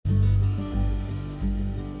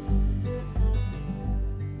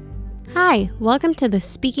Hi, welcome to the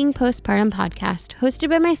Speaking Postpartum podcast, hosted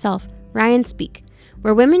by myself, Ryan Speak,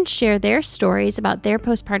 where women share their stories about their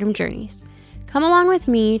postpartum journeys. Come along with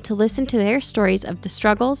me to listen to their stories of the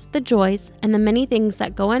struggles, the joys, and the many things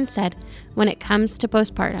that go unsaid when it comes to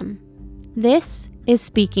postpartum. This is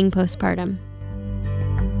Speaking Postpartum.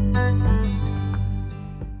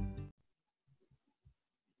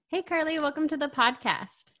 Hey, Carly, welcome to the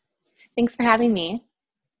podcast. Thanks for having me.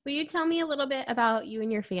 Will you tell me a little bit about you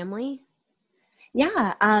and your family?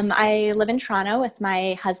 Yeah, I live in Toronto with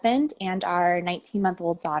my husband and our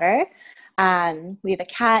 19-month-old daughter. We have a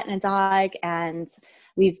cat and a dog, and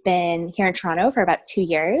we've been here in Toronto for about 2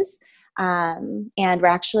 years. And we're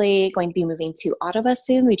actually going to be moving to Ottawa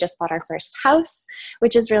soon. We just bought our first house,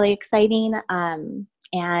 which is really exciting.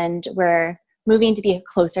 And we're moving to be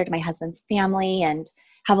closer to my husband's family and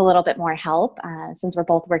have a little bit more help since we're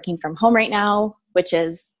both working from home right now, which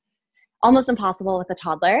is almost impossible with a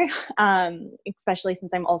toddler, especially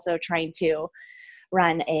since I'm also trying to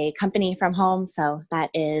run a company from home. So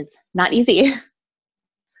that is not easy.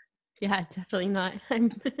 Yeah, definitely not.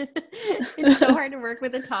 It's so hard to work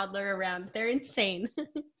with a toddler around. They're insane.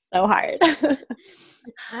 So hard.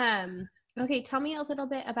 Okay, tell me a little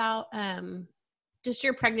bit about just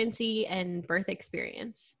your pregnancy and birth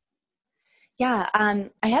experience. Yeah,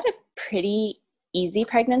 I had a pretty easy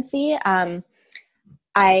pregnancy.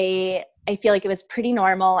 I feel like it was pretty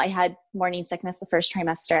normal. I had morning sickness the first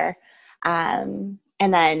trimester, and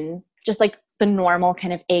then just like the normal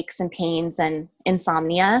kind of aches and pains and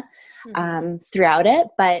insomnia throughout it.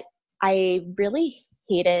 But I really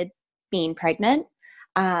hated being pregnant.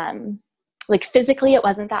 Like physically, it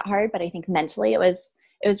wasn't that hard, but I think mentally it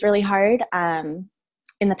was really hard.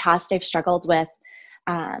 In the past, I've struggled with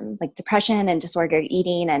like depression and disordered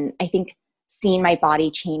eating, and I think seeing my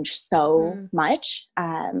body change so much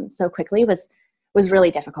so quickly was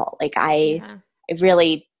really difficult. Like I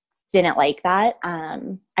really didn't like that.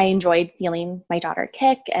 I enjoyed feeling my daughter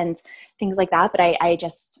kick and things like that, but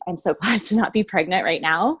I'm so glad to not be pregnant right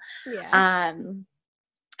now. Yeah.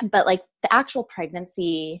 But like the actual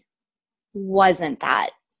pregnancy wasn't that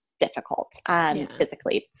difficult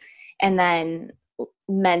physically. And then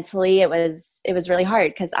mentally it was really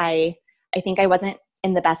hard because I think I wasn't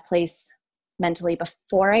in the best place mentally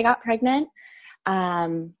before I got pregnant.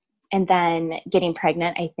 And then getting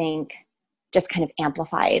pregnant, I think, just kind of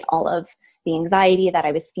amplified all of the anxiety that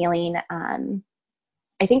I was feeling.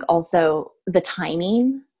 I think also the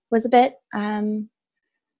timing was a bit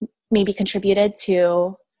maybe contributed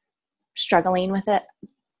to struggling with it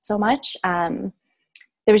so much. There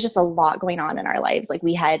was just a lot going on in our lives. Like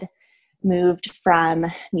we had moved from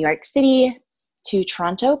New York City to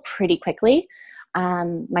Toronto pretty quickly.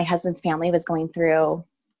 My husband's family was going through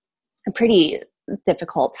a pretty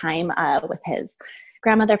difficult time with his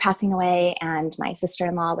grandmother passing away, and my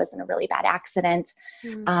sister-in-law was in a really bad accident.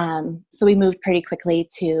 So we moved pretty quickly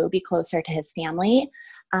to be closer to his family,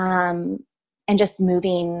 and just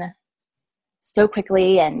moving so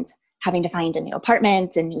quickly and having to find a new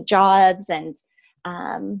apartment and new jobs and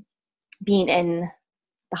being in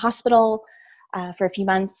the hospital for a few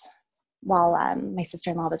months while my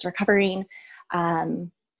sister-in-law was recovering.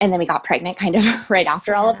 And then we got pregnant kind of right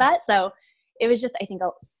after all of that. So it was just, I think,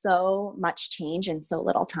 so much change in so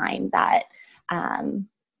little time that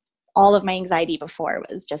all of my anxiety before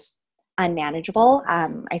was just unmanageable.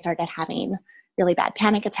 I started having really bad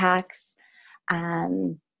panic attacks.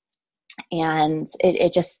 And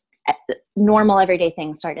it just, normal everyday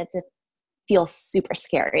things started to feel super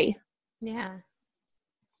scary. Yeah.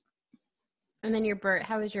 And then your birth,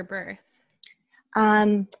 how was your birth?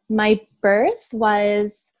 My birth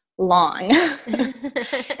was long.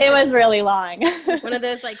 It was really long. One of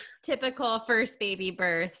those like typical first baby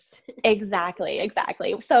births. Exactly.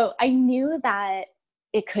 So I knew that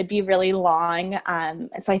it could be really long.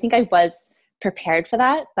 So I think I was prepared for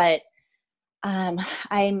that, but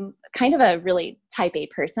I'm kind of a really type A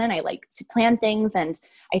person. I like to plan things. And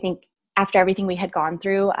I think after everything we had gone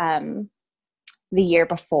through, the year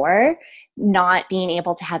before, not being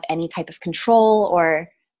able to have any type of control or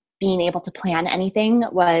being able to plan anything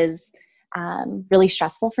was really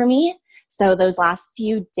stressful for me. So those last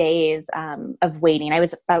few days of waiting, I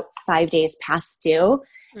was about 5 days past due,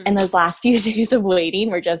 and those last few days of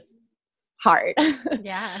waiting were just hard.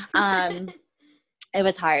 Yeah. It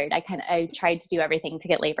was hard. I tried to do everything to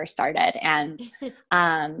get labor started, and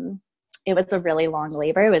it was a really long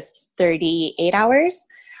labor. It was 38 hours.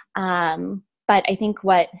 But I think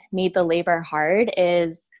what made the labor hard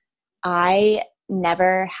is I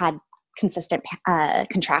never had consistent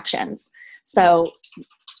contractions. So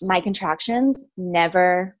my contractions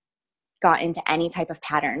never got into any type of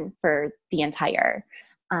pattern for the entire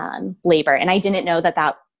labor. And I didn't know that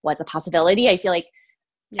that was a possibility. I feel like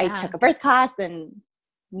I took a birth class and,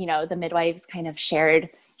 you know, the midwives kind of shared,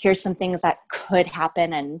 here's some things that could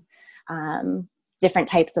happen, and different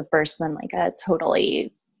types of births than like a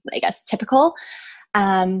totally, I guess, typical.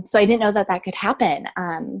 So I didn't know that that could happen.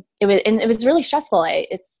 It was really stressful.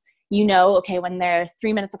 It's, you know, okay, when they're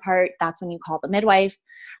 3 minutes apart, that's when you call the midwife.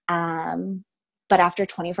 But after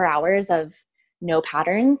 24 hours of no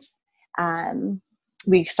patterns,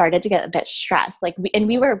 we started to get a bit stressed. Like,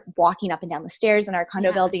 we were walking up and down the stairs in our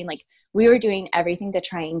condo building. Like, we were doing everything to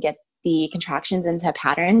try and get the contractions into a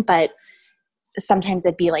pattern, but sometimes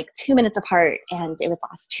it'd be like 2 minutes apart and it would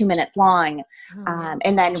last 2 minutes long.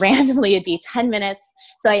 And then randomly it'd be 10 minutes.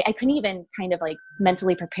 So I couldn't even kind of like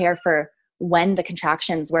mentally prepare for when the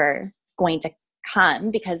contractions were going to come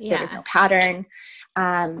because there was no pattern.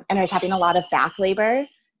 And I was having a lot of back labor.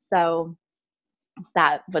 So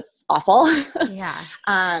that was awful.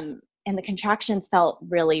 And the contractions felt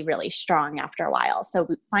really, really strong after a while. So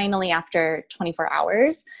finally, after 24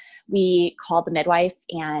 hours, we called the midwife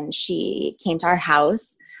and she came to our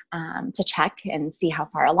house to check and see how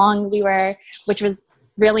far along we were, which was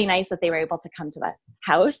really nice that they were able to come to the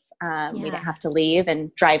house. We didn't have to leave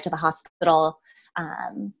and drive to the hospital.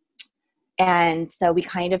 And so we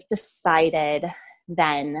kind of decided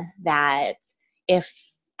then that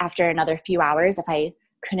if after another few hours, if I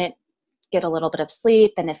couldn't get a little bit of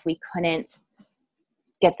sleep and if we couldn't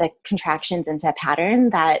get the contractions into a pattern,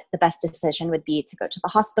 that the best decision would be to go to the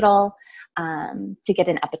hospital, to get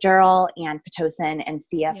an epidural and Pitocin and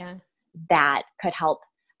see if that could help,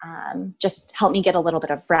 just help me get a little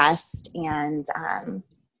bit of rest and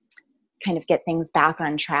kind of get things back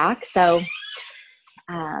on track. So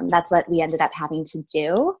that's what we ended up having to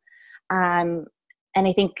do. And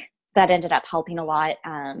I think that ended up helping a lot.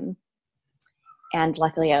 And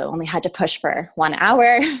luckily I only had to push for 1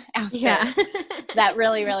 hour after that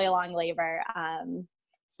really, really long labor.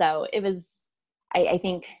 So it was, I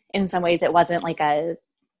think in some ways it wasn't like a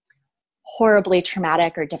horribly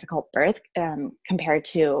traumatic or difficult birth compared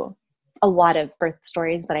to a lot of birth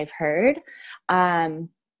stories that I've heard.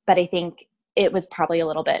 But I think it was probably a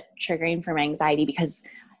little bit triggering for my anxiety because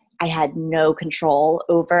I had no control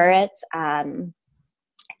over it. And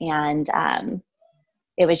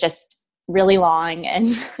it was just really long and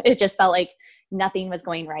it just felt like nothing was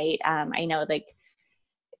going right. I know like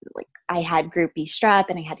I had group B strep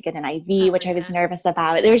and I had to get an IV, which I was nervous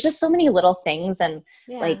about. There was just so many little things. And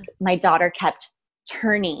like my daughter kept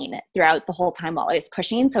turning throughout the whole time while I was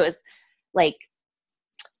pushing. So it was like,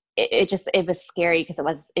 it was scary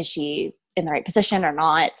because is she in the right position or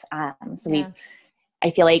not? I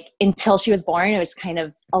feel like until she was born, it was kind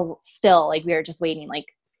of still like, we were just waiting, like,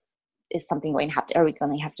 is something going to happen? Are we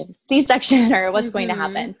going to have to have a C-section or what's going to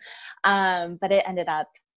happen? But it ended up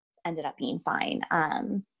being fine.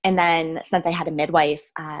 And then since I had a midwife,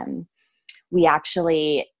 we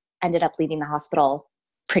actually ended up leaving the hospital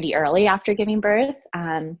pretty early after giving birth.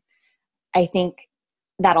 I think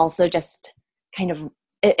that also just kind of,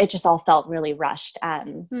 it just all felt really rushed.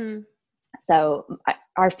 So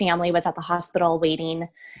our family was at the hospital waiting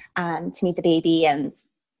to meet the baby, and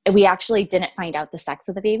we actually didn't find out the sex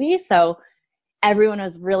of the baby. So everyone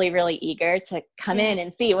was really, really eager to come in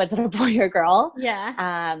and see, was it a boy or girl?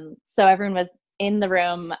 So everyone was in the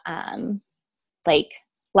room, like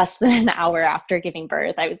less than an hour after giving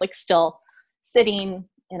birth. I was like still sitting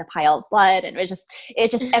in a pile of blood, and it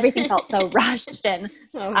just everything felt so rushed. And,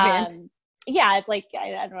 it's like,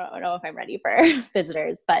 I don't know if I'm ready for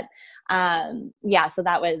visitors, but, so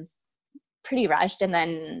that was pretty rushed. And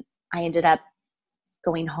then I ended up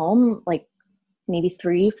going home like maybe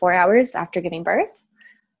 3-4 hours after giving birth.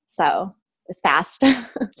 So it was fast.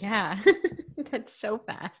 That's so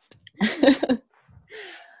fast.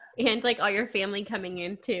 And like all your family coming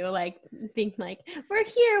in too, like being like, we're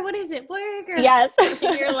here. What is it? Boy or girl? Yes.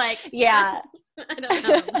 And you're like, I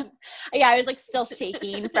don't know. I was like still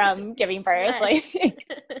shaking from giving birth. Like,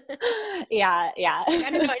 I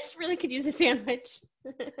don't know. I just really could use a sandwich.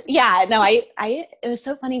 It was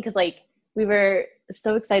so funny because like we were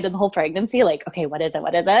so excited the whole pregnancy, like, okay, what is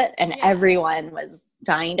it? And everyone was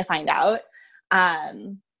dying to find out.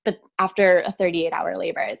 But after a 38-hour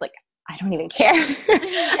labor, I was like, I don't even care.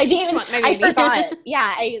 I forgot.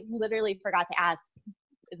 I literally forgot to ask,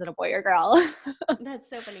 is it a boy or girl? That's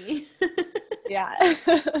so funny.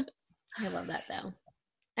 I love that though.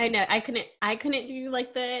 I know I couldn't do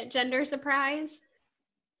like the gender surprise.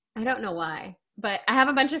 I don't know why, but I have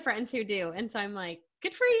a bunch of friends who do. And so I'm like,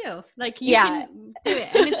 good for you. Like you can do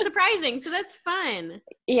it, and it's surprising. So that's fun.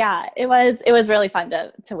 Yeah, it was really fun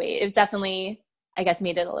to wait. It definitely, I guess,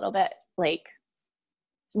 made it a little bit like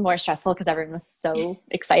more stressful because everyone was so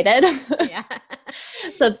excited. Yeah.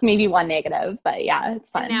 So it's maybe one negative, but yeah, it's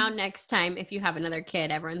fun. And now next time, if you have another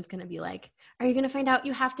kid, everyone's going to be like, are you going to find out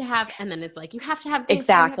you have to have, and then it's like, you have to have this.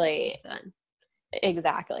 Exactly.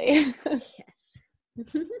 Exactly. Yes.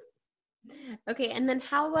 Okay. And then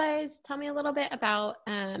tell me a little bit about,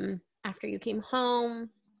 after you came home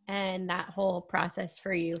and that whole process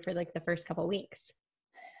for you for like the first couple weeks.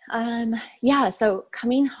 Yeah. So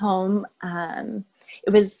coming home,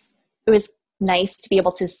 it was nice to be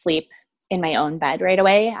able to sleep in my own bed right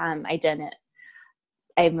away. I'm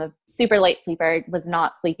a super light sleeper, was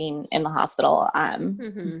not sleeping in the hospital.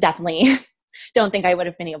 Definitely don't think I would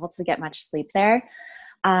have been able to get much sleep there.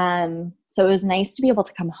 So it was nice to be able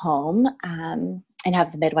to come home, and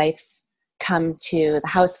have the midwives come to the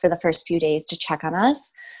house for the first few days to check on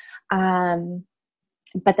us.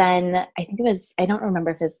 But then I think I don't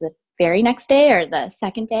remember if it was the very next day or the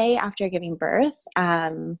second day after giving birth.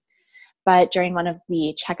 But during one of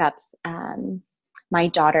the checkups, my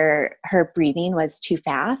daughter, her breathing was too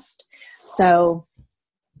fast. So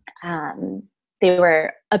they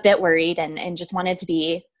were a bit worried and just wanted to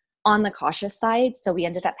be on the cautious side. So we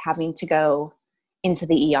ended up having to go into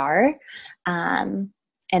the ER. And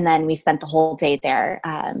then we spent the whole day there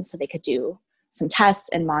so they could do some tests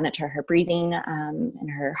and monitor her breathing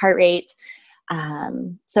and her heart rate.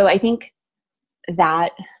 So I think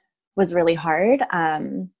that was really hard.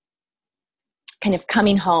 Kind of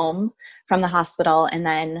coming home from the hospital and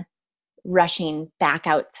then rushing back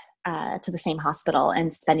out to the same hospital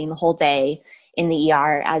and spending the whole day in the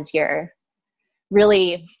ER as you're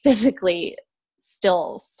really physically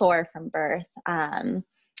still sore from birth,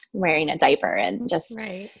 wearing a diaper and just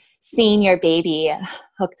seeing your baby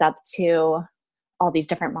hooked up to all these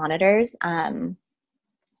different monitors,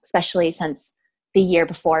 especially since the year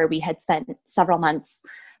before we had spent several months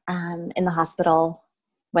in the hospital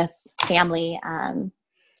with family. And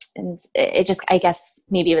it just, I guess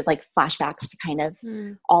maybe it was like flashbacks to kind of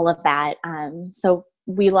all of that. So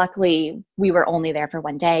we were only there for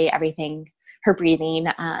one day. Her breathing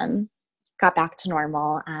got back to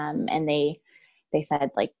normal. And they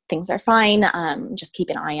said like, things are fine. Just keep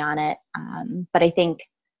an eye on it. But I think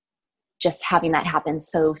just having that happen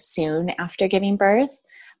so soon after giving birth,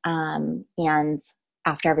 and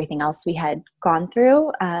after everything else we had gone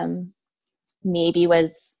through, maybe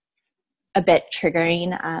was a bit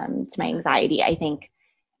triggering to my anxiety. I think,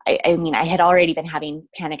 I mean, I had already been having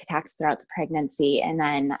panic attacks throughout the pregnancy. And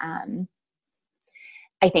then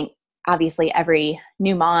I think obviously every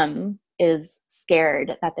new mom is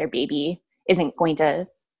scared that their baby isn't going to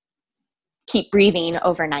keep breathing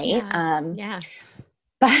overnight. Yeah.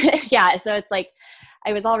 But yeah, so it's like,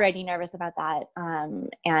 I was already nervous about that.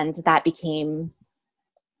 And that became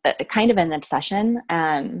kind of an obsession.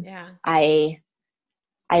 I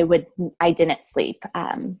didn't sleep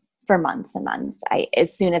for months and months.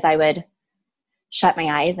 As soon as I would shut my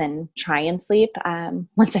eyes and try and sleep,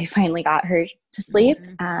 once I finally got her to sleep,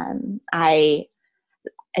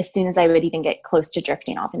 as soon as I would even get close to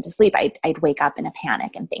drifting off into sleep, I'd wake up in a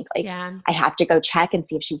panic and think like, I have to go check and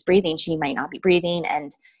see if she's breathing. She might not be breathing.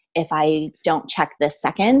 And if I don't check this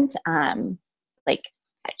second, like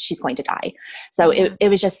she's going to die. So it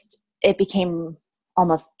was just, it became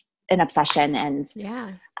almost an obsession. And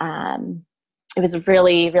it was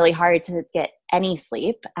really, really hard to get any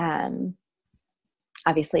sleep.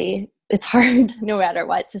 Obviously it's hard no matter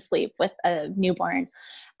what to sleep with a newborn.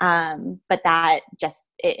 But that just,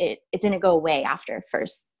 it didn't go away after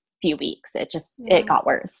first few weeks. It just, it got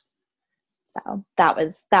worse. So that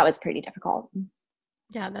was pretty difficult.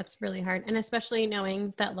 Yeah, that's really hard. And especially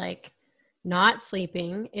knowing that like not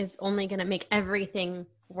sleeping is only going to make everything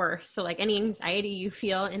worse. So like any anxiety you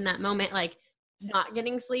feel in that moment, like not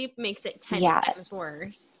getting sleep makes it 10 times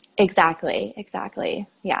worse. Exactly.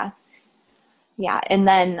 Yeah. And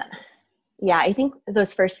then, I think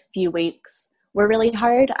those first few weeks were really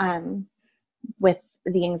hard, with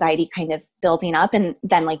the anxiety kind of building up. And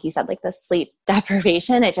then, like you said, like the sleep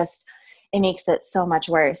deprivation, it makes it so much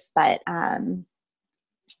worse. But,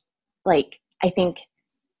 like, I think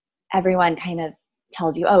everyone kind of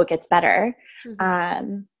tells you, oh, it gets better.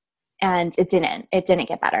 And it didn't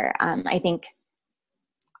get better. I think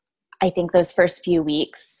those first few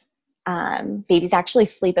weeks, babies actually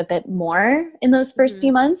sleep a bit more in those first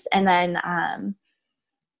few months. And then,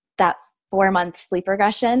 that 4-month sleep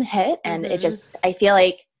regression hit, and it just, I feel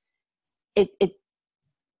like it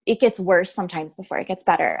it gets worse sometimes before it gets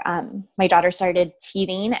better. My daughter started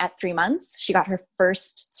teething at 3 months. She got her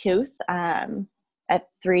first tooth at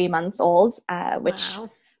 3 months old, which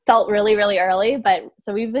felt really, really early. But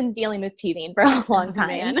so we've been dealing with teething for a long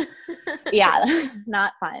time. Yeah,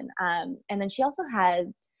 not fun. And then she also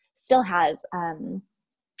still has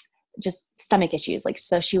just stomach issues. Like,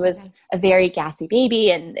 so she was a very gassy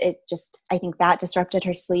baby, and I think that disrupted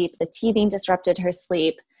her sleep. The teething disrupted her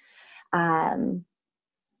sleep.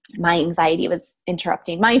 My anxiety was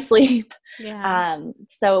interrupting my sleep. Yeah.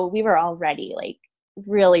 So we were already like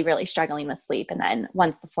really, really struggling with sleep. And then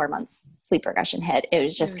once the 4 months sleep regression hit, it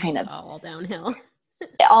was just kind of all downhill.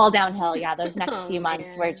 All downhill. Yeah. Those next few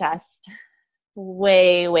months were just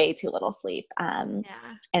way, way too little sleep. And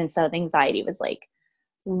so the anxiety was like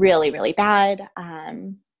really, really bad.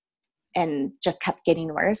 And just kept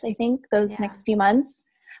getting worse, I think, those next few months.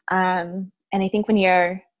 And I think when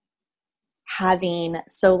you're having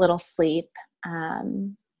so little sleep,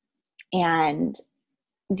 and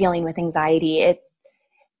dealing with anxiety,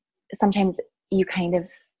 sometimes you kind of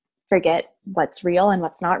forget what's real and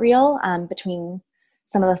what's not real, between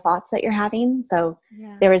some of the thoughts that you're having. So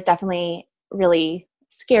there was definitely really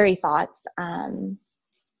scary thoughts. But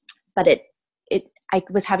I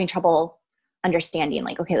was having trouble understanding,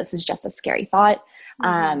 like, okay, this is just a scary thought.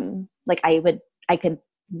 Like I could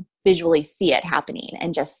visually see it happening,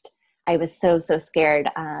 and just, I was so scared,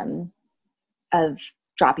 of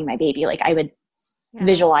dropping my baby. Like, I would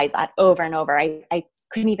visualize that over and over. I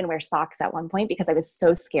couldn't even wear socks at one point because I was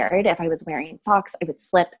so scared. If I was wearing socks, I would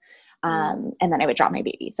slip, and then I would drop my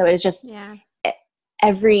baby. So it was just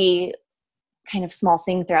every kind of small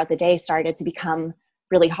thing throughout the day started to become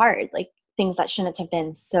really hard. Like, things that shouldn't have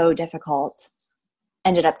been so difficult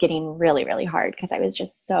ended up getting really, really hard because I was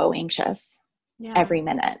just so anxious every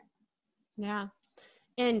minute. Yeah.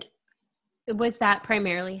 And was that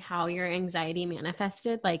primarily how your anxiety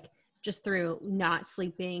manifested? Like, just through not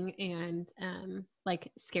sleeping and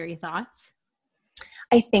like scary thoughts?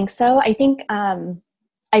 I think so. I think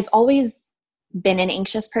I've always been an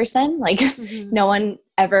anxious person. Like, no one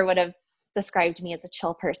ever would have described me as a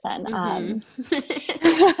chill person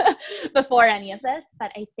before any of this.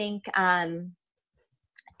 But I think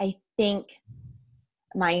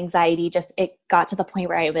my anxiety it got to the point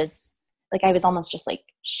where I was almost just like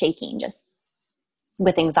shaking, just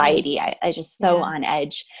with anxiety. I just so on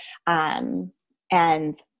edge. And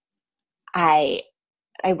I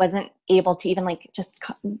wasn't able to even like just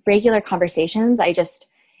regular conversations. It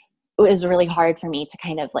was really hard for me to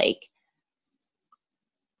kind of like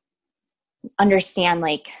understand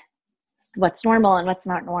like what's normal and what's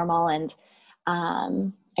not normal. And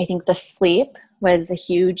I think the sleep was a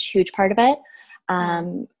huge, huge part of it.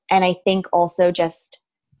 And I think also just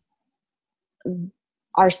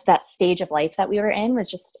that stage of life that we were in was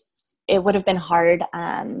just, it would have been hard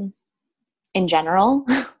in general,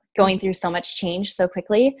 going through so much change so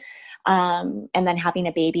quickly. And then having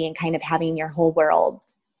a baby and kind of having your whole world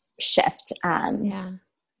shift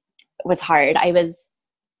was hard. I was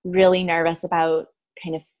really nervous about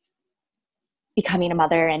kind of becoming a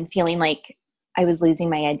mother and feeling like I was losing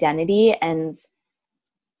my identity. And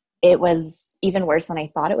it was even worse than I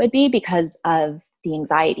thought it would be because of the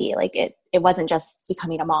anxiety. Like, it wasn't just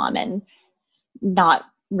becoming a mom and not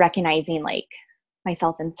recognizing like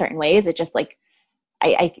myself in certain ways. It just like,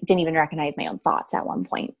 I didn't even recognize my own thoughts at one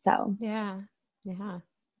point. So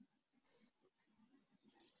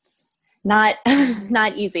not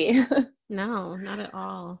easy. No, not at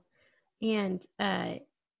all. And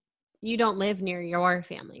you don't live near your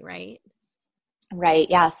family, right? Right.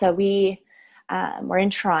 Yeah. So we're in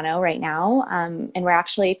Toronto right now, and we're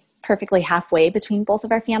actually perfectly halfway between both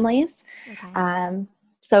of our families. Okay.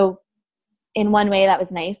 So in one way that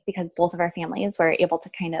was nice because both of our families were able to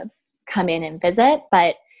kind of come in and visit.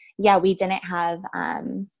 But yeah, we didn't have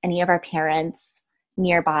any of our parents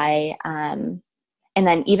nearby. And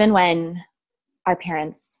then even when our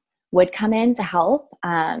parents would come in to help,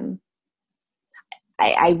 I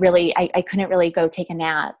couldn't really go take a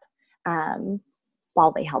nap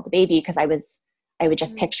while they held the baby because I would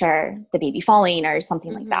just picture the baby falling or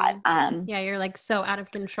something like that. You're like so out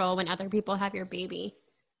of control when other people have your baby.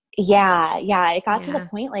 Yeah. It got to the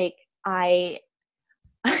point like I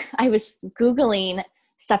was Googling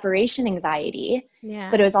separation anxiety,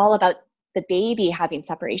 but it was all about the baby having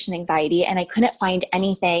separation anxiety. And I couldn't find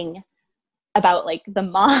anything about like the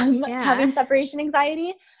mom having separation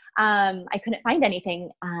anxiety. I couldn't find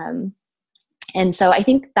anything. And so I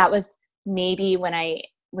think that was maybe when I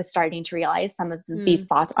was starting to realize some of these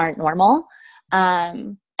thoughts aren't normal.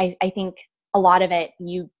 I think a lot of it,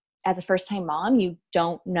 you as a first time mom, you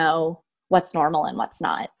don't know what's normal and what's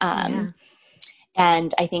not.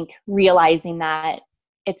 And I think realizing that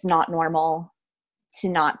it's not normal to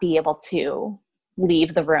not be able to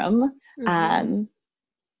leave the room,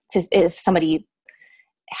 if somebody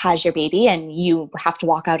has your baby and you have to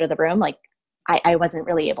walk out of the room, like I wasn't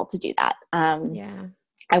really able to do that.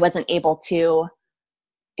 I wasn't able to,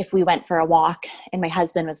 if we went for a walk and my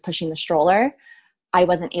husband was pushing the stroller, I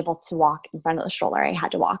wasn't able to walk in front of the stroller. I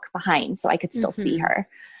had to walk behind so I could still see her.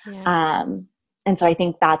 And so I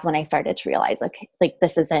think that's when I started to realize like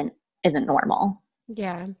this isn't normal.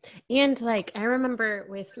 Yeah. And like, I remember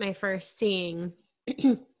with my first seeing,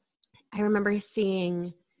 I remember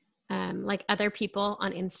seeing like other people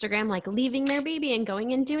on Instagram, like leaving their baby and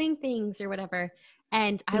going and doing things or whatever.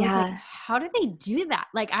 And I was like, how do they do that?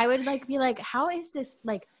 Like, I would like be like, how is this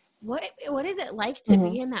like, what is it like to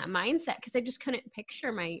be in that mindset? Cause I just couldn't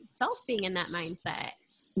picture myself being in that mindset.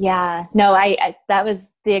 Yeah, no, I that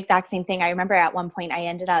was the exact same thing. I remember at one point I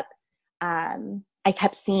ended up, I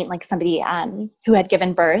kept seeing like somebody who had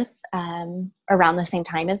given birth around the same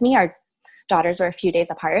time as me. Our daughters were a few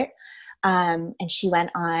days apart. And she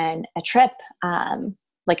went on a trip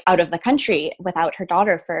like out of the country without her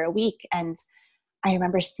daughter for a week. And I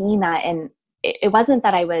remember seeing that, and it wasn't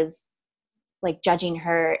that I was like judging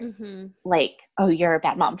her, like, oh, you're a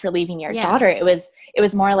bad mom for leaving your daughter. It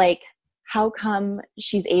was more like, how come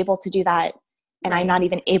she's able to do that and I'm not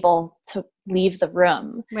even able to leave the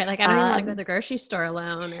room? Right. Like, I don't even want to go to the grocery store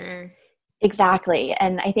alone or. Exactly.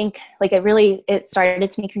 And I think like it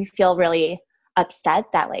started to make me feel really upset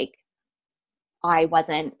that like I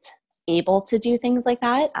wasn't able to do things like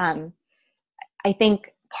that. I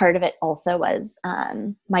think part of it also was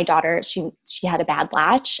my daughter, she had a bad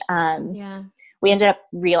latch. We ended up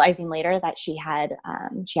realizing later that she has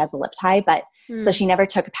a lip tie, but so she never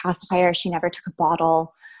took a pacifier. She never took a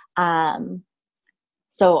bottle.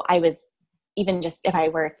 So I was, even just if I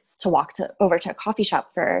were to walk over to a coffee shop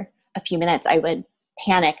for a few minutes, I would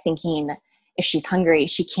panic thinking if she's hungry,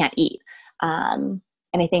 she can't eat. And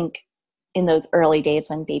I think in those early days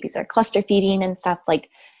when babies are cluster feeding and stuff, like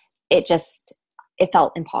it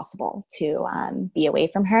felt impossible to be away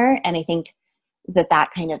from her. And I think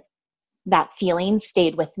that feeling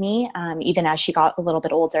stayed with me even as she got a little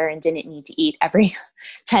bit older and didn't need to eat every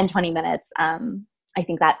 10, 20 minutes. I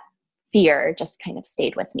think that fear just kind of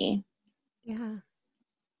stayed with me. Yeah.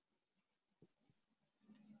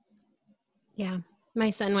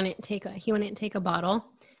 My son wouldn't take a bottle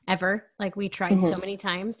ever. Like we tried so many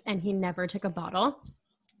times and he never took a bottle.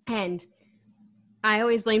 And I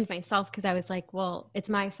always blamed myself because I was like, well, it's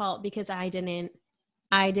my fault because I didn't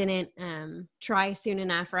try soon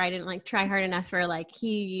enough, or I didn't like try hard enough, or like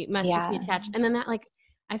he must just be attached. And then that like,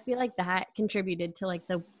 I feel like that contributed to like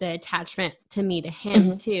the attachment to me, to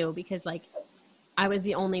him too, because like I was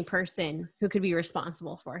the only person who could be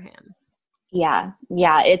responsible for him. Yeah.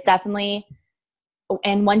 Yeah. It definitely,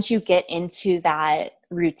 and once you get into that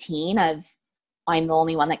routine of I'm the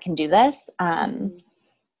only one that can do this,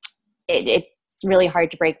 it's really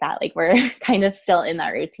hard to break that. Like we're kind of still in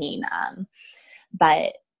that routine.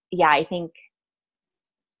 But yeah, I think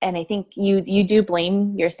you do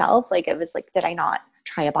blame yourself. Like it was like, did I not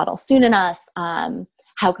try a bottle soon enough?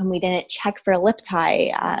 How come we didn't check for a lip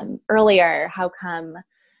tie earlier? How come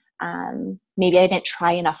maybe I didn't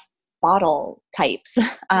try enough bottle types?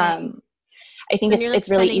 I think it's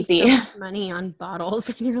really easy. So much money on bottles,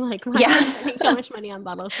 and you're like, why am I spending so much money on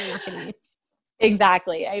bottles we're not going to use?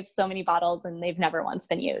 Exactly. I have so many bottles and they've never once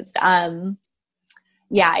been used.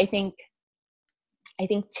 Yeah, I think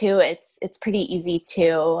too, it's pretty easy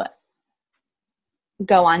to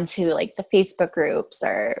go onto like the Facebook groups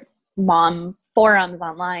or mom forums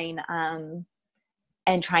online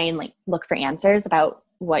and try and like look for answers about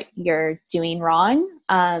what you're doing wrong.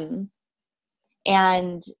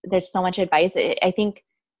 And there's so much advice. I think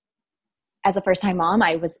as a first-time mom,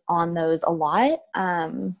 I was on those a lot.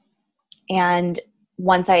 And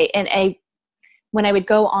when I would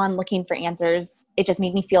go on looking for answers, it just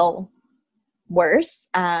made me feel worse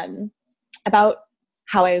about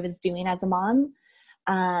how I was doing as a mom.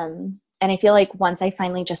 And I feel like once I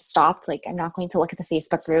finally just stopped, like I'm not going to look at the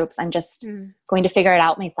Facebook groups, I'm just going to figure it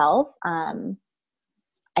out myself. I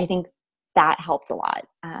think that helped a lot.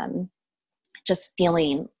 Just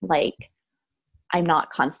feeling like I'm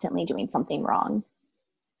not constantly doing something wrong.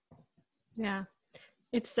 Yeah.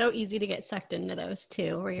 It's so easy to get sucked into those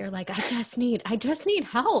too, where you're like, I just need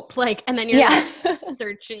help. Like, and then you're like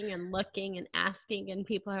searching and looking and asking, and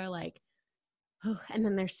people are like, oh, and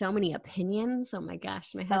then there's so many opinions. Oh my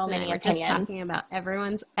gosh. My husband and I were just talking about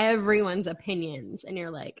everyone's opinions. And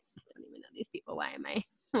you're like, I don't even know these people. Why am I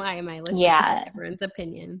listening to everyone's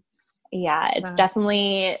opinion? Yeah, it's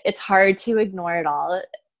definitely, it's hard to ignore it all,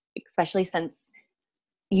 especially since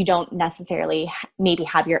you don't necessarily maybe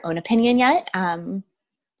have your own opinion yet.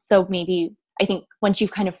 So maybe I think once you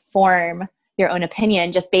kind of form your own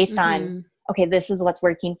opinion just based on, okay, this is what's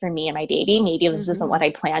working for me and my baby. Maybe this isn't what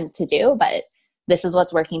I planned to do, but this is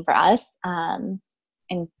what's working for us. And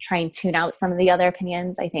try and tune out some of the other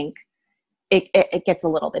opinions. I think it gets a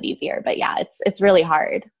little bit easier, but yeah, it's really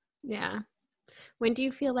hard. Yeah. When do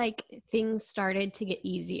you feel like things started to get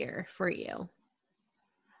easier for you?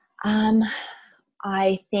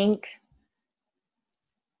 I think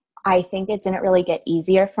it didn't really get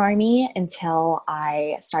easier for me until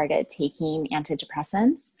I started taking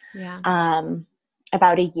antidepressants. Yeah.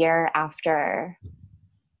 About a year after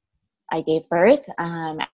I gave birth,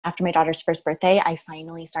 after my daughter's first birthday, I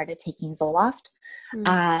finally started taking Zoloft.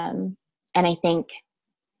 And I think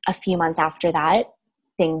a few months after that,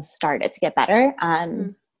 things started to get better.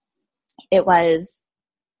 It was,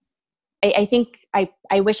 I think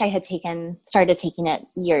I wish I had started taking it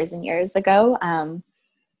years and years ago.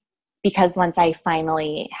 Because once I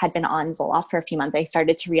finally had been on Zoloft for a few months, I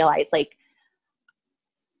started to realize like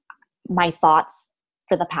my thoughts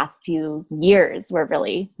for the past few years were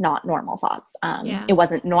really not normal thoughts. It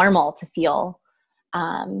wasn't normal to feel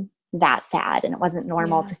that sad, and it wasn't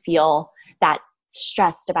normal to feel that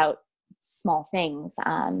stressed about small things.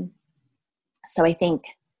 So I think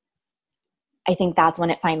that's when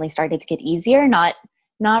it finally started to get easier. Not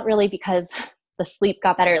really because the sleep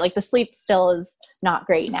got better. Like the sleep still is not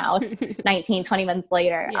great now, 19, 20 months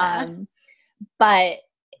later. But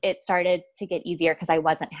it started to get easier because I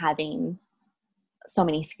wasn't having so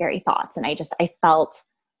many scary thoughts. And I felt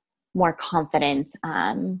more confident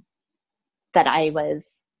that I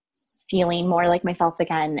was feeling more like myself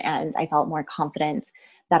again. And I felt more confident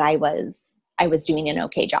that I was doing an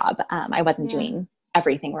okay job. I wasn't doing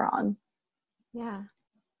everything wrong. Yeah.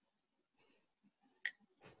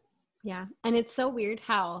 Yeah. And it's so weird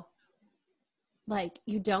how like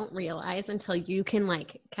you don't realize until you can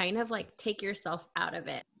like kind of like take yourself out of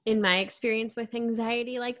it. In my experience with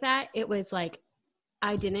anxiety like that, it was like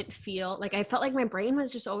I didn't feel like, I felt like my brain was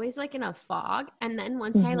just always like in a fog. And then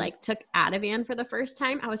once I like took Ativan for the first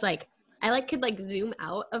time, I was like, I like could like zoom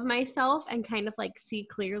out of myself and kind of like see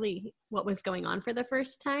clearly what was going on for the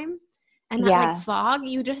first time. And that like fog,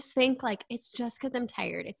 you just think like, it's just because I'm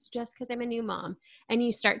tired. It's just because I'm a new mom. And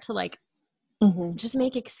you start to like just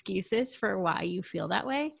make excuses for why you feel that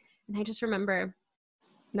way. And I just remember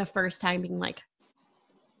the first time being like,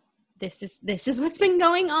 this is what's been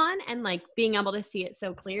going on, and like being able to see it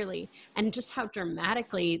so clearly, and just how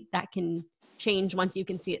dramatically that can change once you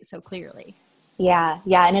can see it so clearly. Yeah.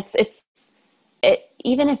 And it's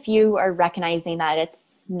even if you are recognizing that it's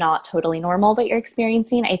not totally normal what you're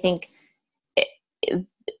experiencing, I think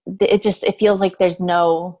it feels like there's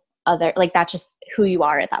no other, like that's just who you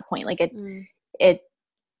are at that point. Like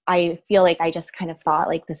I feel like I just kind of thought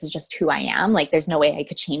like, this is just who I am. Like there's no way I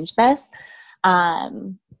could change this.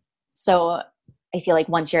 So I feel like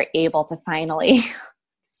once you're able to finally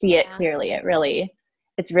see it clearly,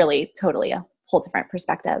 it's really totally a whole different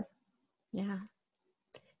perspective. Yeah.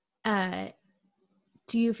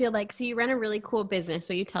 Do you feel like, so you run a really cool business.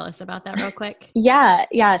 Will you tell us about that real quick?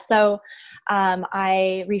 Yeah. So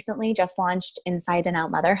I recently just launched Inside and Out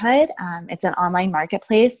Motherhood. It's an online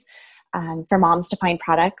marketplace for moms to find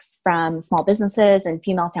products from small businesses and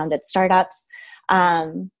female-founded startups.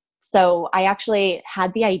 So I actually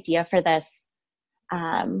had the idea for this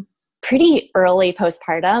pretty early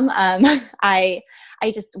postpartum. I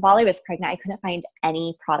just, while I was pregnant, I couldn't find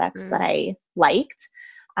any products that I liked.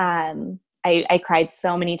 I cried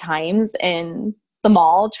so many times in the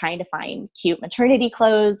mall trying to find cute maternity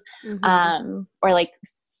clothes, or like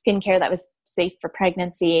skincare that was safe for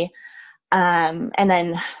pregnancy. And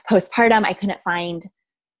then postpartum, I couldn't find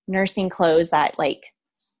nursing clothes that like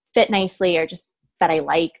fit nicely or just that I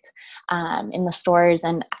liked in the stores.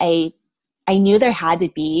 And I knew there had to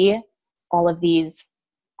be all of these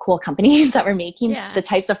cool companies that were making the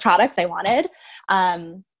types of products I wanted.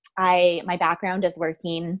 My background is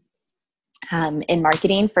working in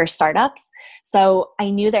marketing for startups. So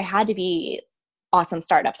I knew there had to be awesome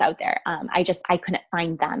startups out there. I couldn't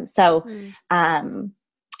find them. So, and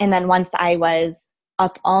then once I was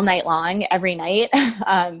up all night long every night,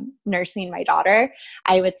 nursing my daughter,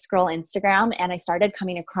 I would scroll Instagram and I started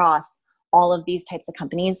coming across all of these types of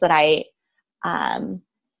companies that I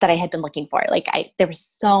had been looking for. Like there were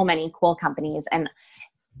so many cool companies, and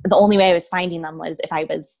the only way I was finding them was if I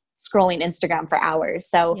was scrolling Instagram for hours.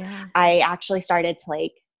 So I actually started to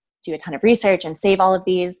like do a ton of research and save all of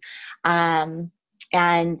these. And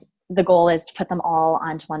the goal is to put them all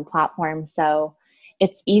onto one platform. So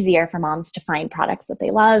it's easier for moms to find products that they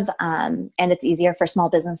love. And it's easier for small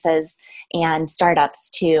businesses and startups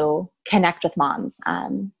to connect with moms.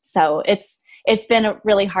 So it's been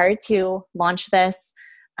really hard to launch this,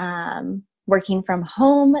 working from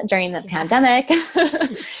home during the pandemic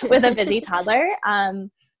with a busy toddler.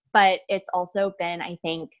 But it's also been, I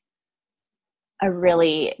think, a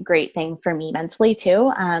really great thing for me mentally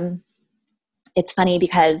too. It's funny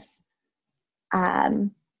because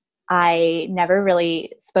I never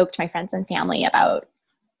really spoke to my friends and family about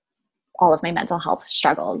all of my mental health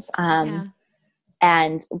struggles.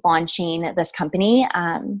 And launching this company,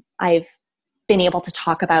 I've been able to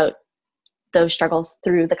talk about those struggles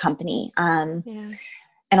through the company. And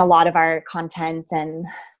a lot of our content and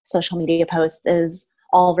social media posts is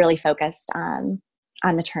all really focused on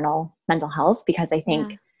maternal mental health, because I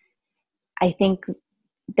think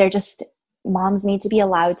they're just, moms need to be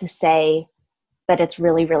allowed to say that it's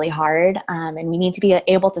really, really hard. And we need to be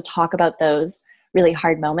able to talk about those really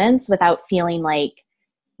hard moments without feeling like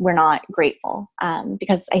we're not grateful.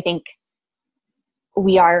 Because I think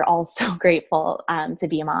we are all so grateful to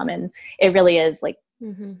be a mom. And it really is like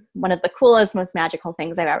one of the coolest, most magical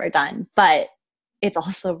things I've ever done. But it's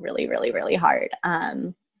also really, really, really hard.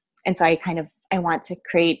 And so I want to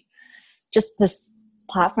create just this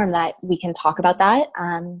platform that we can talk about that,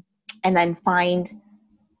 and then find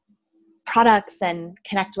products and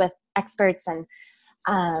connect with experts and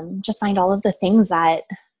just find all of the things that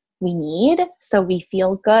we need so we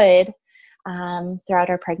feel good throughout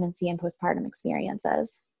our pregnancy and postpartum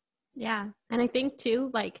experiences. Yeah. And I think too,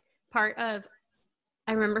 like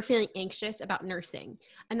I remember feeling anxious about nursing,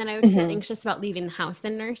 and then I would feel anxious about leaving the house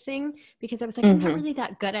and nursing, because I was like, I'm not really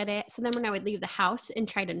that good at it. So then when I would leave the house and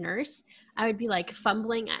try to nurse, I would be like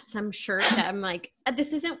fumbling at some shirt that I'm like,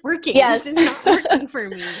 this isn't working. This is not working for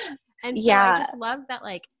me. And so I just love that,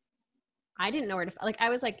 like, I didn't know where to, like, I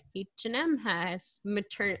was like, H&M has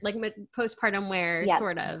postpartum wear,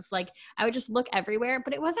 sort of, like, I would just look everywhere,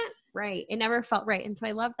 but it wasn't right. It never felt right. And so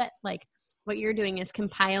I love that, like, what you're doing is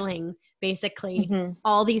compiling basically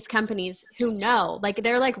all these companies who know, like,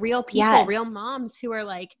 they're like real people, real moms who are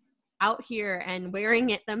like out here and wearing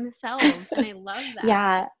it themselves. And I love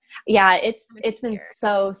that. Yeah. It's been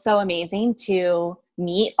so amazing to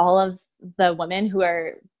meet all of the women who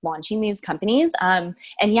are launching these companies. And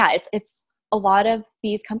it's a lot of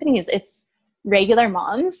these companies, it's regular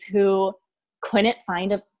moms who couldn't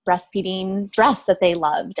find a breastfeeding dress that they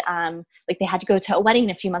loved. Like they had to go to a wedding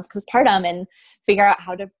a few months postpartum and figure out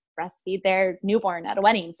how to breastfeed their newborn at a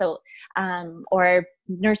wedding. So, or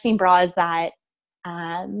nursing bras that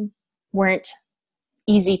weren't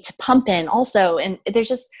easy to pump in also. And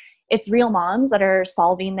it's real moms that are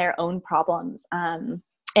solving their own problems.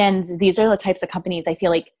 And these are the types of companies I feel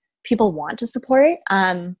like people want to support.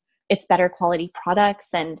 It's better quality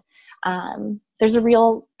products, and there's a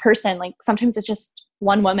real person. Like sometimes it's just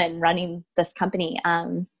one woman running this company,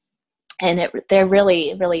 and they're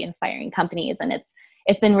really, really inspiring companies. And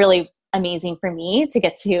it's been really amazing for me to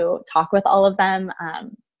get to talk with all of them.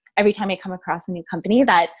 Every time I come across a new company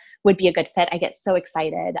that would be a good fit, I get so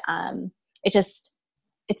excited.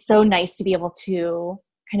 It's so nice to be able to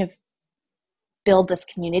kind of build this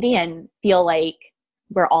community and feel like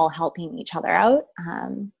we're all helping each other out.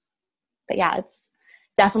 But yeah, it's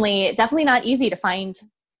definitely not easy to find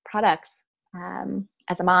products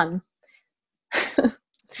as a mom.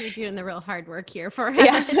 You're doing the real hard work here for us.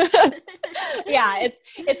 Yeah,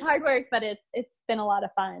 it's hard work, but it's been a lot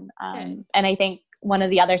of fun. And I think one of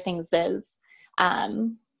the other things is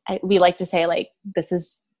we like to say, like, this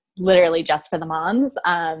is literally just for the moms.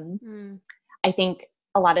 I think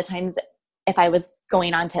a lot of times if I was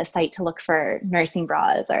going onto a site to look for nursing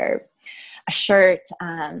bras or a shirt,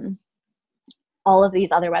 all of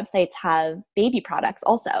these other websites have baby products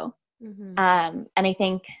also. And I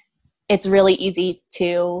think it's really easy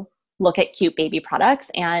to look at cute baby products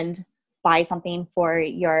and buy something for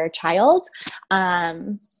your child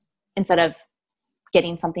instead of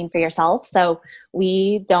getting something for yourself. So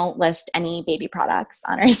we don't list any baby products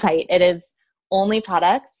on our site. It is only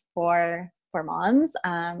products for moms.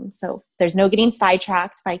 So there's no getting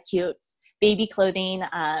sidetracked by cute baby clothing.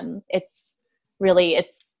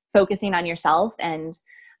 It's focusing on yourself and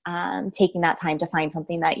taking that time to find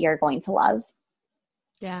something that you're going to love.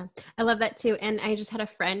 Yeah, I love that too. And I just had a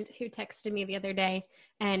friend who texted me the other day,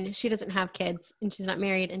 and she doesn't have kids and she's not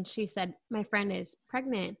married. And she said, my friend is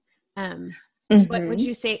pregnant. What would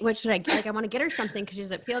you say? What should I get? Like, I want to get her something because she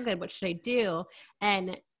doesn't feel good. What should I do?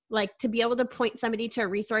 And like, to be able to point somebody to a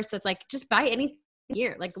resource that's like, just buy anything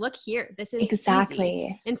here, like, look here, this is exactly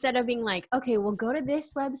easy. Instead of being like, okay, we'll go to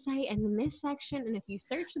this website and then this section, and if you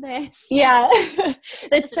search this. Yeah.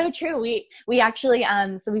 That's so true. We actually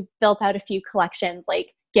so we built out a few collections,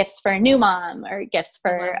 like gifts for a new mom, or gifts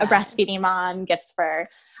for a breastfeeding mom, gifts for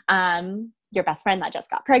your best friend that just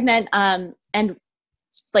got pregnant, and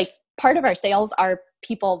like part of our sales are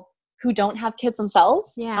people who don't have kids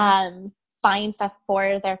themselves buying stuff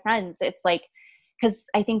for their friends. It's like, because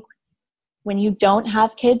I think when you don't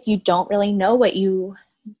have kids, you don't really know what you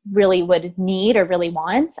really would need or really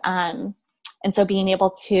want. And so being able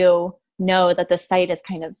to know that the site is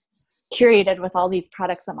kind of curated with all these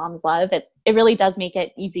products that moms love, it really does make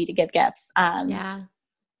it easy to give gifts.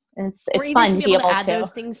 It's fun to be able to add those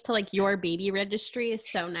things to like your baby registry is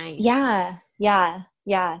so nice. Yeah,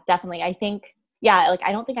 definitely. I think, like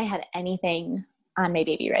I don't think I had anything on my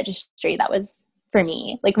baby registry that was for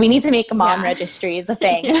me. Like we need to make mom registries a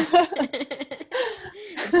thing.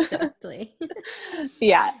 Exactly.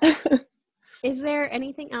 Yeah. Is there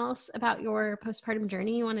anything else about your postpartum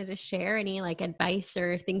journey you wanted to share? Any like advice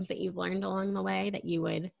or things that you've learned along the way that you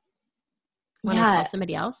would want to tell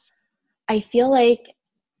somebody else? I feel like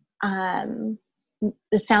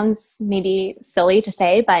it sounds maybe silly to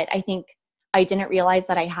say, but I think I didn't realize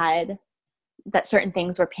that certain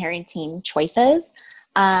things were parenting choices.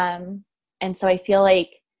 And so I feel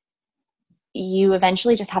like you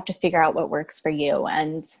eventually just have to figure out what works for you.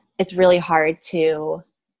 And it's really hard to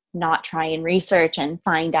not try and research and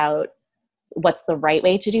find out what's the right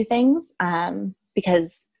way to do things.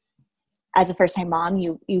 Because as a first-time mom,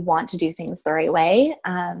 you want to do things the right way.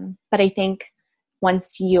 But I think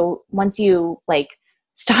once you like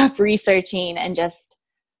stop researching and just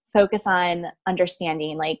focus on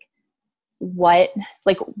understanding like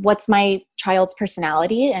what's my child's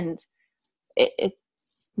personality, and it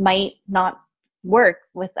might not work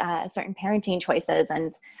with certain parenting choices.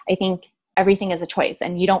 And I think everything is a choice,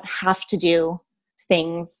 and you don't have to do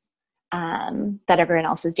things that everyone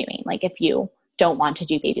else is doing. Like if you don't want to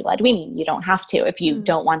do baby-led weaning, you don't have to. If you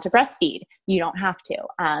don't want to breastfeed, you don't have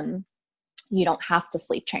to. You don't have to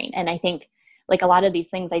sleep train. And I think like a lot of these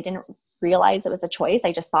things, I didn't realize it was a choice.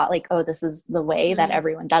 I just thought like, oh, this is the way that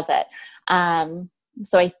everyone does it.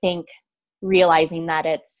 So I think realizing that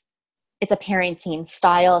it's a parenting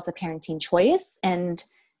style, it's a parenting choice, and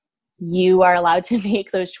you are allowed to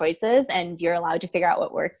make those choices and you're allowed to figure out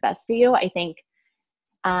what works best for you. I think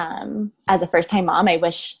as a first-time mom, I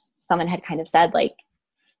wish someone had kind of said like,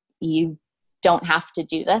 you don't have to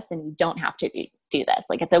do this and you don't have to do this.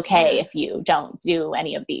 Like, it's okay if you don't do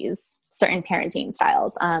any of these certain parenting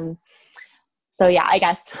styles. So yeah, I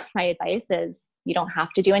guess my advice is you don't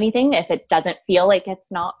have to do anything if it doesn't feel like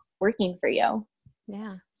it's not working for you.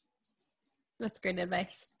 Yeah. That's great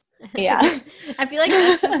advice. Yeah. I feel like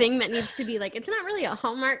that's the thing that needs to be like, it's not really a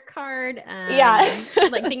Hallmark card,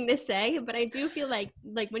 like thing to say, but I do feel like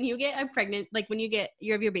when you get pregnant, like when you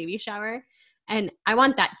have your baby shower, and I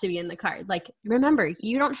want that to be in the card. Like, remember,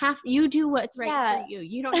 you do what's right for you.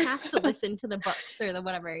 You don't have to listen to the books or the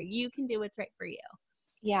whatever. You can do what's right for you.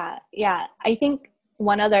 Yeah. Yeah. I think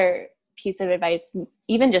one other piece of advice,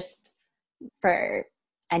 even just for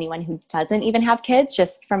anyone who doesn't even have kids,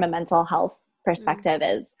 just from a mental health perspective,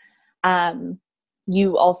 is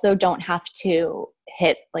you also don't have to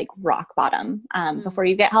hit like rock bottom before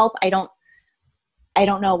you get help. I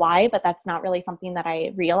don't know why, but that's not really something that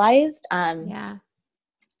I realized.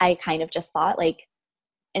 I kind of just thought like,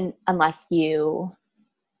 unless you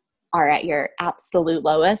are at your absolute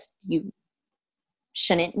lowest, you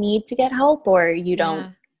shouldn't need to get help, or you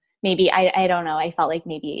don't, maybe, I don't know. I felt like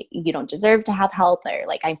maybe you don't deserve to have help, or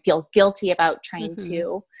like I feel guilty about trying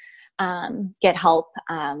to get help.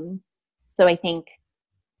 So I think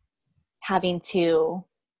having to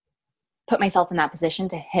put myself in that position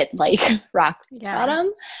to hit like rock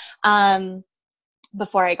bottom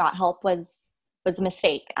before I got help was a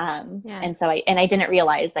mistake. And so I didn't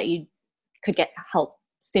realize that you could get help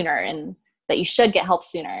sooner and that you should get help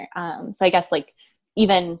sooner. So I guess like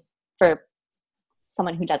even for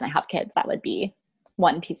someone who doesn't have kids, that would be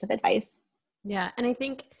one piece of advice. Yeah. And I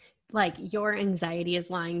think like your anxiety is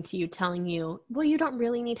lying to you, telling you, well, you don't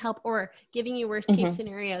really need help, or giving you worst case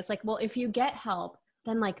scenarios. Like, well, if you get help,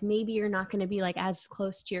 then like maybe you're not going to be like as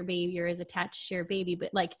close to your baby or as attached to your baby,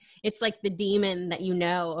 but like it's like the demon that you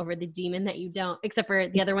know over the demon that you don't, except for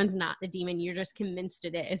the other one's not the demon. You're just convinced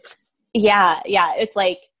it is. Yeah. It's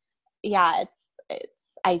like, it's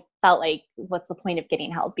I felt like, what's the point of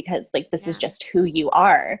getting help? Because like, this is just who you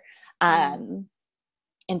are. And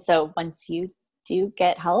so once you do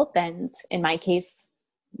get help, and in my case,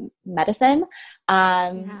 medicine,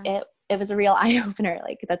 it was a real eye opener.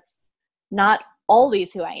 Like that's not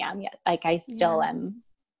always who I am yet. Like I still am,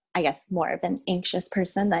 I guess, more of an anxious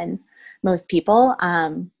person than most people.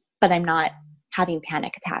 But I'm not having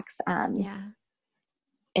panic attacks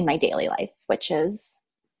in my daily life, which is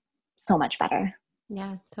so much better.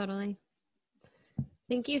 Yeah, totally.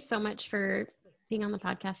 Thank you so much for being on the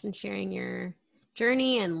podcast and sharing your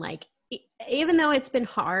journey. And like, even though it's been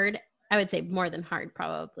hard, I would say more than hard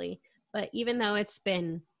probably, but even though it's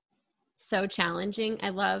been so challenging, I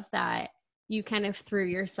love that you kind of threw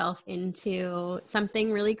yourself into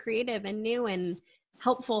something really creative and new and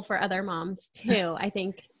helpful for other moms too. I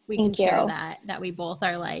think we can share that we both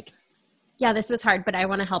are like, yeah, this was hard, but I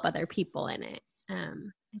want to help other people in it. I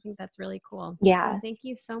think that's really cool. Yeah. So thank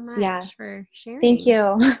you so much for sharing. Thank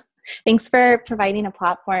you. Thanks for providing a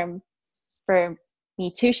platform for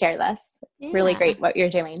me to share this. It's really great what you're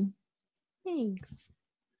doing. Thanks.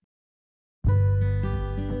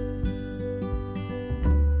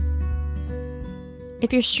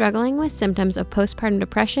 If you're struggling with symptoms of postpartum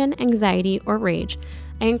depression, anxiety, or rage,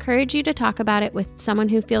 I encourage you to talk about it with someone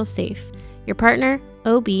who feels safe. Your partner,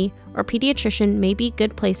 OB, or pediatrician may be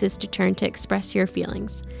good places to turn to express your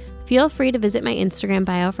feelings. Feel free to visit my Instagram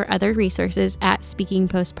bio for other resources at Speaking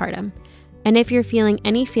Postpartum. And if you're feeling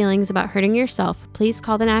any feelings about hurting yourself, please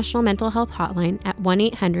call the National Mental Health Hotline at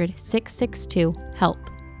 1-800-662-HELP.